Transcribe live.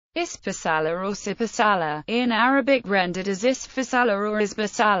Ispahsalar or Sipahsalar, in Arabic rendered as Ispahsalar or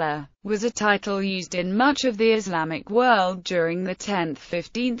Ispahsalar, was a title used in much of the Islamic world during the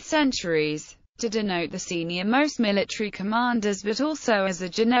 10th–15th centuries, to denote the senior-most military commanders but also as a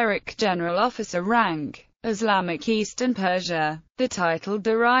generic general officer rank. Islamic Eastern Persia. The title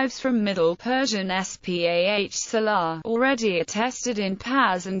derives from Middle Persian Ispahsalar, already attested in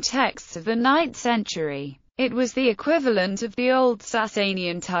Pars and texts of the 9th century. It was the equivalent of the old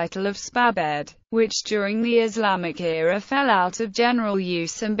Sasanian title of Spabed, which during the Islamic era fell out of general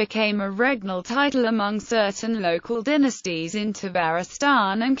use and became a regnal title among certain local dynasties in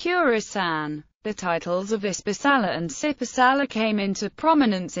Tabaristan and Khorasan. The titles of Ispahsalar and Sipahsalar came into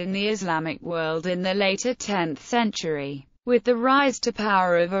prominence in the Islamic world in the later 10th century, with the rise to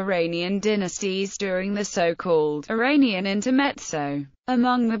power of Iranian dynasties during the so-called Iranian intermezzo.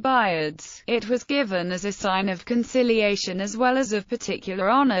 Among the Buyids, it was given as a sign of conciliation as well as of particular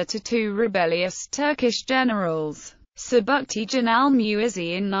honor to two rebellious Turkish generals, Sebuktigin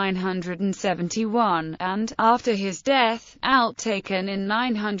al-Muizzi in 971, and, after his death, Alptekin in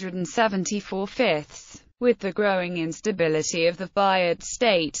 974. With the growing instability of the Buyid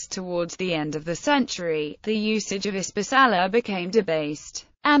states towards the end of the century, the usage of Ispahsalar became debased,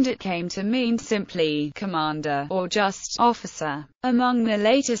 and it came to mean simply commander, or just officer. Among the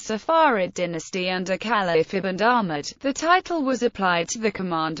later Safarid dynasty under Caliph Ibn Ahmad, the title was applied to the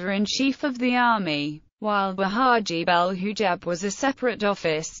commander-in-chief of the army, while Bahajib al-Hujab was a separate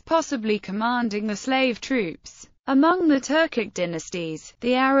office, possibly commanding the slave troops. Among the Turkic dynasties,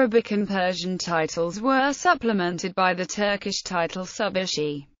 the Arabic and Persian titles were supplemented by the Turkish title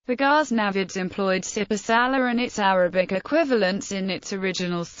Subashi. The Ghaznavids employed Sipahsalar and its Arabic equivalents in its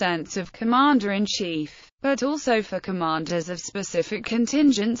original sense of commander-in-chief, but also for commanders of specific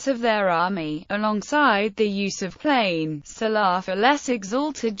contingents of their army, alongside the use of plain salar for less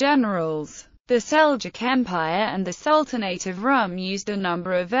exalted generals. The Seljuk Empire and the Sultanate of Rum used a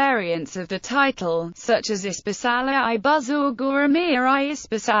number of variants of the title, such as Ispahsalar-i Buzurg or Emir-i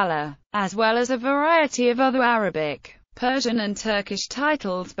Ispahsalar, as well as a variety of other Arabic, Persian and Turkish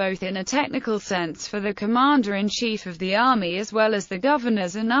titles both in a technical sense for the commander-in-chief of the army as well as the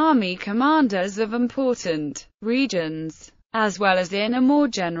governors and army commanders of important regions, as well as in a more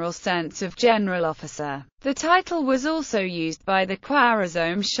general sense of general officer. The title was also used by the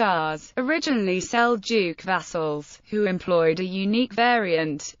Khwarazm Shahs, originally Seljuk vassals, who employed a unique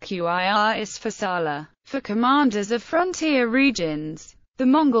variant, Qir Ispahsalar, for commanders of frontier regions. The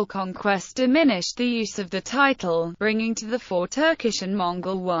Mongol conquest diminished the use of the title, bringing to the fore Turkish and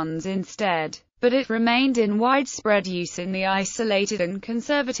Mongol ones instead, but it remained in widespread use in the isolated and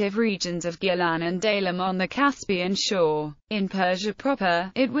conservative regions of Gilan and Dalam on the Caspian shore. In Persia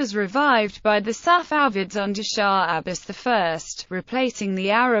proper, it was revived by the Safavids under Shah Abbas I, replacing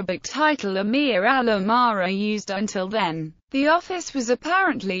the Arabic title Emir al-Umara used until then. The office was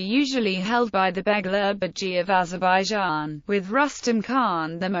apparently usually held by the Beglerbegi of Azerbaijan, with Rustam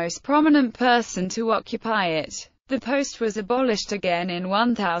Khan the most prominent person to occupy it. The post was abolished again in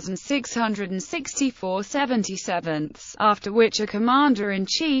 1664–77, after which a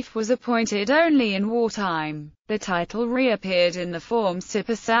commander-in-chief was appointed only in wartime. The title reappeared in the form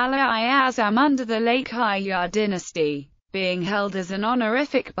Sipahsalar-i Azam under the late Qajar dynasty, being held as an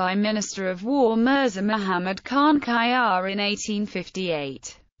honorific by Minister of War Mirza Muhammad Khan Qajar in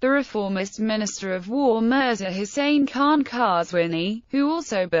 1858. The reformist Minister of War Mirza Hussein Khan Qazwini, who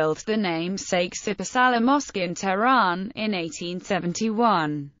also built the namesake Sipahsalar Mosque in Tehran, in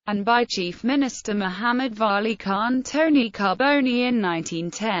 1871, and by Chief Minister Muhammad Wali Khan Toni Karboni in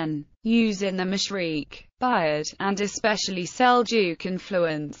 1910. Use in the Mashriq, Buyid, and especially Seljuk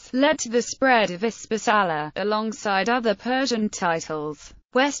influence, led to the spread of Ispahsalar, alongside other Persian titles,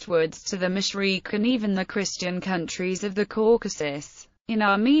 westwards to the Mashriq and even the Christian countries of the Caucasus. In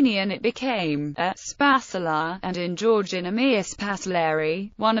Armenian it became Ispahsalar, and in Georgian Emir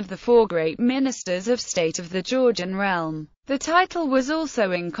Ispahsalari, one of the four great ministers of state of the Georgian realm. The title was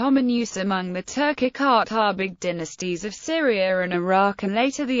also in common use among the Turkic Artabig dynasties of Syria and Iraq and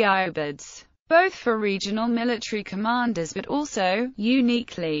later the Ayyubids, both for regional military commanders but also,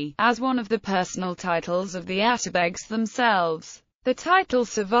 uniquely, as one of the personal titles of the Atabegs themselves. The title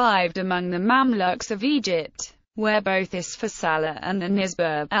survived among the Mamluks of Egypt, where both Ispahsalar and the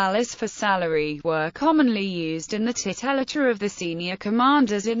Nisbur al-Ispahsalari were commonly used in the titulature of the senior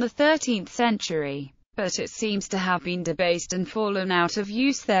commanders in the 13th century, but it seems to have been debased and fallen out of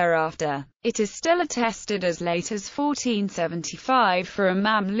use thereafter. It is still attested as late as 1475 for a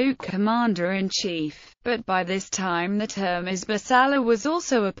Mamluk commander-in-chief, but by this time the term Ispahsalar was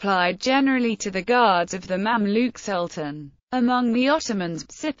also applied generally to the guards of the Mamluk Sultan. Among the Ottomans,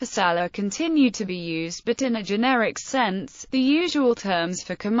 Ispahsalar continued to be used but in a generic sense, the usual terms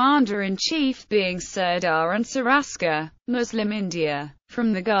for commander-in-chief being Sardar and Saraskar. Muslim India.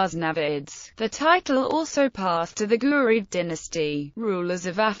 From the Ghaznavids, the title also passed to the Ghurid dynasty, rulers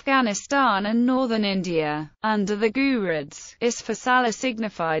of Afghanistan and northern India. Under the Ghurids, Ispahsalar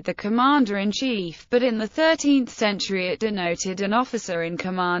signified the commander-in-chief, but in the 13th century it denoted an officer in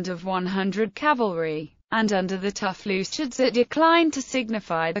command of 100 cavalry. And under the Tuflusids it declined to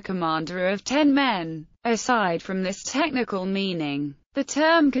signify the commander of 10 men. Aside from this technical meaning, the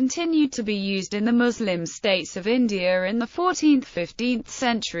term continued to be used in the Muslim states of India in the 14th–15th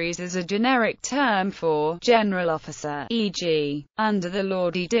centuries as a generic term for general officer, e.g., under the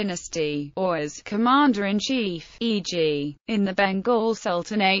Lodi dynasty, or as commander-in-chief, e.g., in the Bengal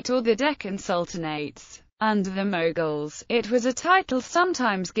Sultanate or the Deccan Sultanates. Under the Mughals, it was a title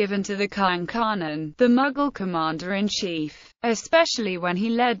sometimes given to the Khan, the Mughal commander-in-chief, especially when he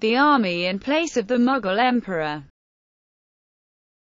led the army in place of the Mughal emperor.